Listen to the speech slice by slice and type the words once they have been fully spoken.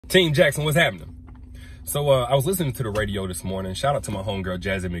Team Jackson, what's happening? So I was listening to the radio this morning. Shout out to my homegirl,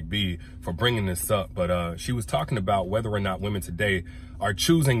 Jazzy McBee, for bringing this up. But she was talking about whether or not women today are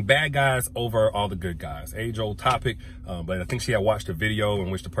choosing bad guys over all the good guys. Age-old topic. But I think she had watched a video in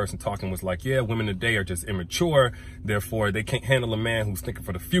which the person talking was like, yeah, women today are just immature. Therefore, they can't handle a man who's thinking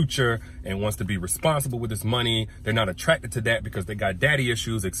for the future and wants to be responsible with his money. They're not attracted to that because they got daddy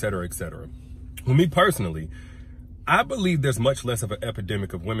issues, et cetera, et cetera. For me personally, I believe there's much less of an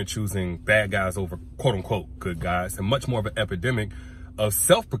epidemic of women choosing bad guys over quote unquote good guys, and much more of an epidemic of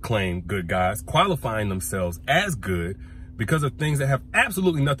self-proclaimed good guys qualifying themselves as good because of things that have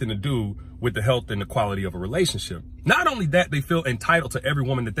absolutely nothing to do with the health and the quality of a relationship. Not only that, they feel entitled to every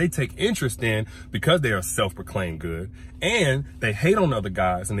woman that they take interest in because they are self-proclaimed good, and they hate on other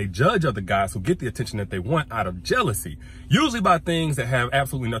guys and they judge other guys who get the attention that they want out of jealousy, usually by things that have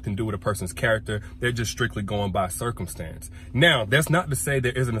absolutely nothing to do with a person's character. They're just strictly going by circumstance. Now, that's not to say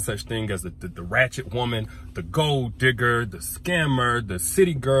there isn't a such thing as the ratchet woman, the gold digger, the scammer, the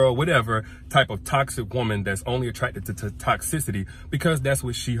city girl, whatever type of toxic woman that's only attracted to toxicity because that's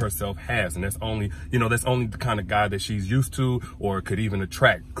what she herself has. And that's only, that's only the kind of guy that she's used to or could even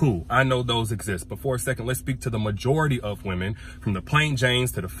attract. Cool. I know those exist. But for a second, let's speak to the majority of women, from the plain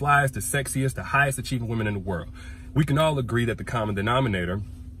Janes to the flyest, the sexiest, the highest achieving women in the world. We can all agree that the common denominator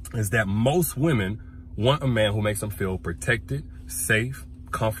is that most women want a man who makes them feel protected, safe,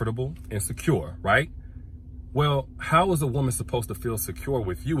 comfortable, and secure, right? Well, how is a woman supposed to feel secure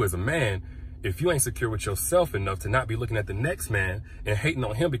with you as a man if you ain't secure with yourself enough to not be looking at the next man and hating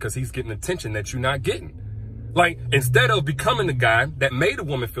on him because he's getting attention that you're not getting? Like, instead of becoming the guy that made a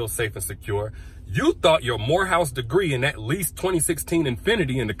woman feel safe and secure, you thought your Morehouse degree in at least 2016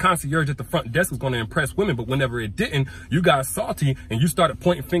 Infinity and the concierge at the front desk was going to impress women, but whenever it didn't, you got salty and you started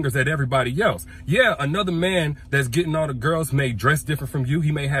pointing fingers at everybody else. Yeah, another man that's getting all the girls may dress different from you.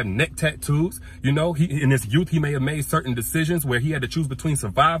 He may have neck tattoos. In his youth, he may have made certain decisions where he had to choose between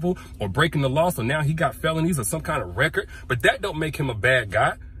survival or breaking the law. So now he got felonies or some kind of record, but that don't make him a bad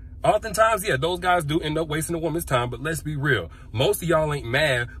guy. Oftentimes, yeah, those guys do end up wasting a woman's time, but let's be real. Most of y'all ain't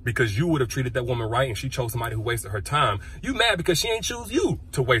mad because you would have treated that woman right and she chose somebody who wasted her time. You mad because she ain't choose you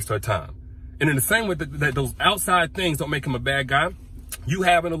to waste her time. And in the same way that those outside things don't make him a bad guy, you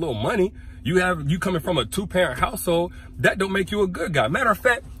having a little money, you coming from a two-parent household, that don't make you a good guy. Matter of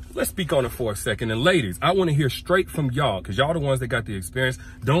fact, let's speak on it for a second. And ladies, I want to hear straight from y'all, because y'all the ones that got the experience.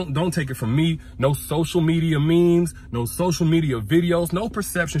 Don't take it from me. No social media memes, no social media videos, no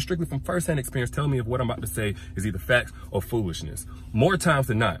perception, strictly from firsthand experience. Tell me if what I'm about to say is either facts or foolishness. More times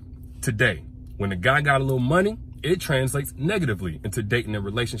than not, today, when the guy got a little money, it translates negatively into dating and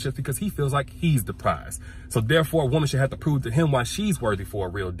relationships because he feels like he's the prize. So therefore, a woman should have to prove to him why she's worthy for a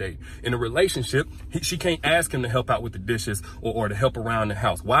real date. In a relationship, she can't ask him to help out with the dishes or to help around the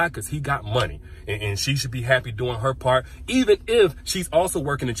house. Why? Because he got money and she should be happy doing her part. Even if she's also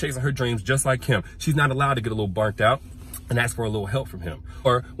working and chasing her dreams just like him, she's not allowed to get a little burnt out and ask for a little help from him.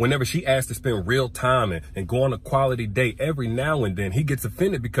 Or whenever she asks to spend real time and go on a quality date every now and then, he gets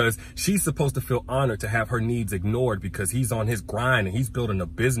offended because she's supposed to feel honored to have her needs ignored because he's on his grind and he's building a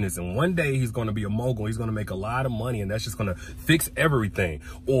business. And one day he's going to be a mogul. He's going to make a lot of money and that's just going to fix everything.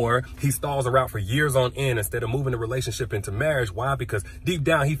 Or he stalls her out for years on end instead of moving the relationship into marriage. Why? Because deep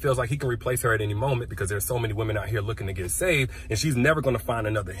down he feels like he can replace her at any moment because there's so many women out here looking to get saved and she's never going to find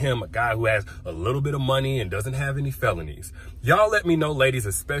another him, a guy who has a little bit of money and doesn't have any felonies. Y'all let me know, ladies,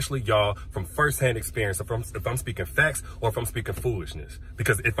 especially y'all, from firsthand experience, if I'm speaking facts or if I'm speaking foolishness.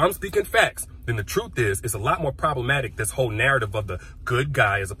 Because if I'm speaking facts, then the truth is it's a lot more problematic, this whole narrative of the good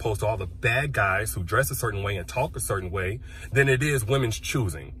guy as opposed to all the bad guys who dress a certain way and talk a certain way, than it is women's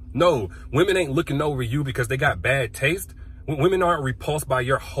choosing. No, women ain't looking over you because they got bad taste. Women aren't repulsed by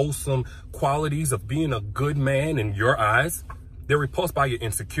your wholesome qualities of being a good man in your eyes. They're repulsed by your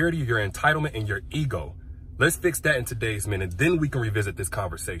insecurity, your entitlement, and your ego. Let's fix that in today's minute, then we can revisit this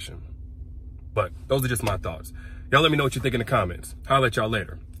conversation. But those are just my thoughts. Y'all let me know what you think in the comments. I'll let y'all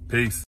later. Peace.